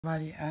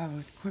Alrighty, I have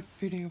a quick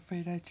video for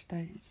you guys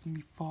today. It's gonna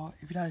be for,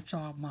 if you guys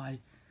saw my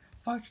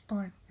first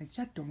one and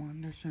second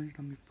one, this one's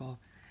gonna be for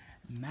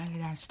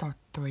Madagascar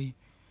 3.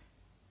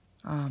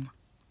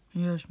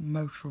 Here's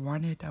Most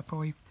Wanted, I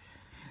believe.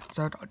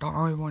 So the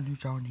only one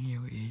who's on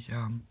here is,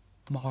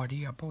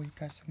 Marty, I believe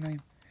that's the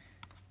name.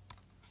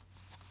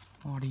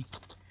 Marty,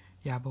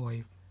 yeah, I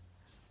believe.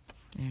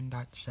 And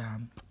that's,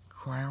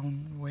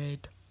 Crown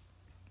Wed.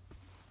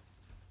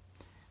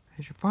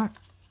 There's your front,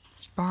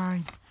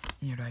 spine,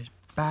 and your guys'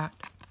 back.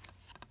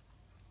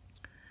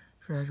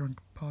 So I just want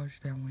to pause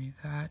down with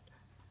that.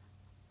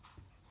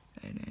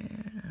 And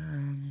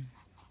then,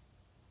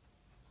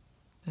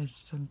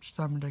 there's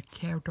some of the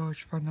characters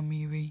from the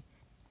movie.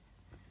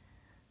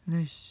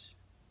 And this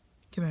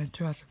came out in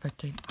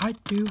 2015. I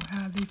do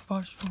have the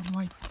first one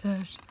like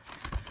this,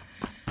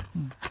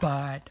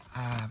 but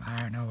I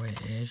don't know what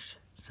it is.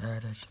 So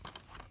this,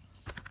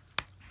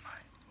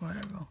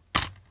 whatever.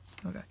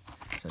 Okay,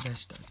 so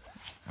this does it.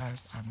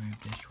 I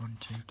moved this one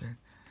too then.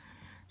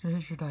 So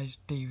here's your guys'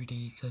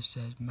 DVD that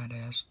says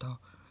Madagascar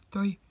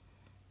 3.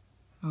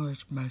 Oh,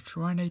 it's Most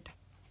Wanted.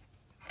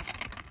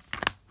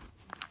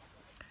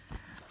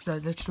 So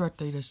that's what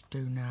they just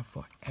do now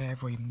for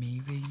every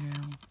movie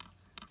now.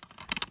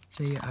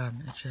 See,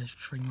 it says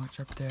 3 months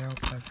up there,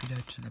 but if you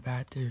go to the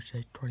back, it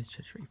says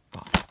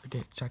 2065. If you do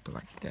exactly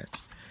like this.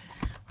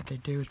 What they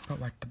do is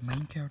put like the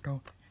main character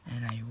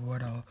and a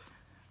little,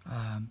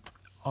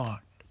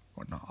 art,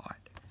 or not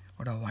art,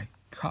 little like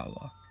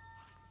color.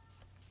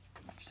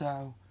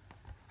 So,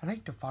 I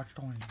think the first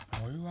one is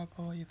blue, I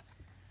believe,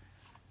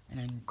 and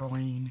then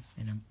green,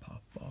 and then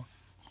purple.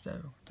 So,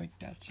 I think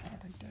that's how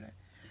they did it.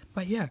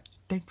 But yeah,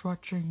 thanks for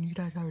watching. You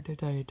guys have a good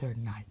day, good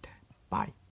night. Bye.